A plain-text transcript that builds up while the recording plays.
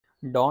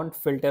Don't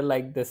filter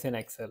like this in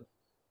Excel.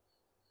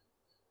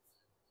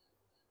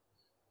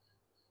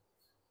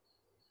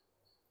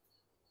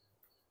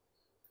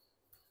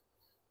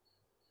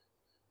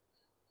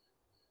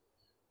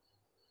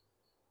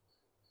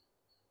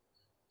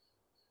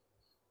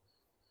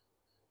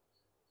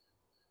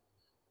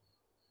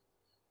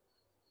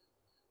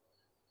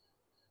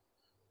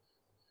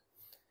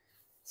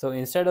 So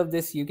instead of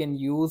this, you can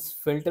use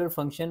filter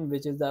function,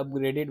 which is the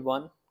upgraded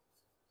one.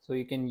 So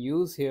you can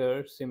use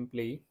here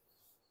simply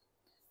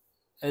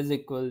is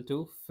equal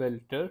to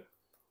filter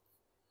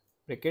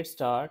bracket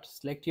start,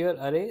 select your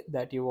array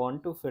that you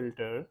want to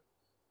filter.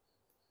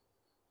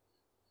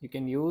 You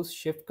can use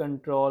shift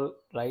control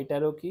right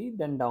arrow key,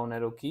 then down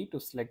arrow key to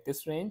select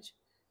this range,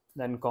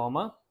 then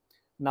comma.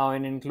 Now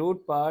in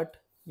include part,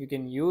 you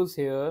can use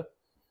here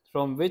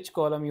from which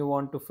column you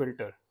want to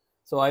filter.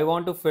 So I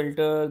want to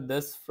filter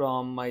this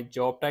from my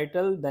job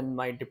title, then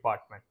my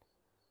department.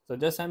 So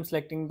just I'm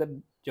selecting the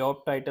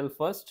job title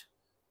first,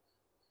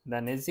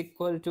 then is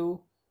equal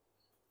to.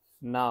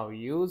 Now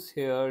use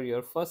here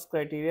your first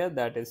criteria,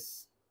 that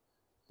is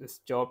this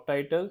job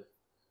title,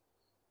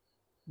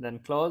 then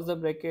close the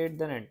bracket,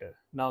 then enter.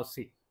 Now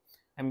see,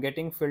 I'm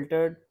getting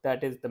filtered,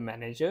 that is the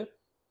manager.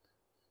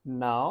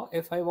 Now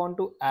if I want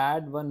to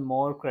add one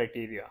more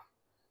criteria,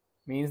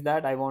 means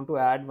that I want to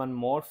add one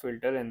more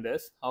filter in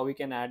this. How we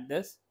can add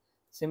this?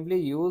 Simply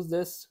use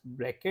this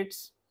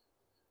brackets,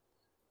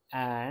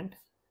 and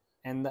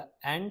in the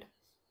end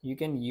you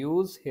can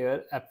use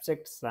here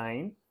abstract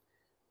sign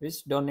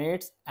which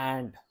donates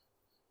and.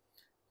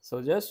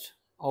 So just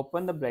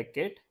open the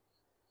bracket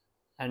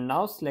and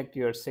now select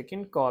your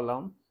second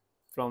column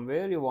from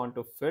where you want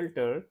to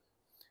filter,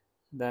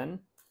 then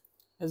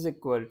is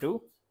equal to.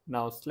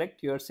 Now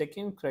select your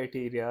second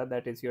criteria,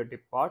 that is your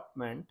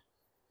department,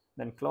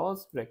 then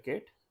close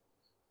bracket,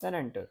 then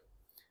enter.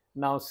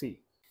 Now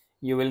see,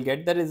 you will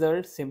get the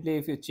result. Simply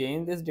if you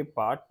change this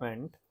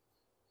department,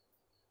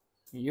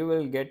 you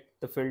will get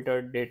the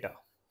filtered data.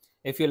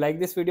 If you like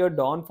this video,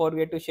 don't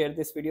forget to share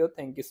this video.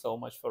 Thank you so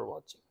much for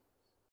watching.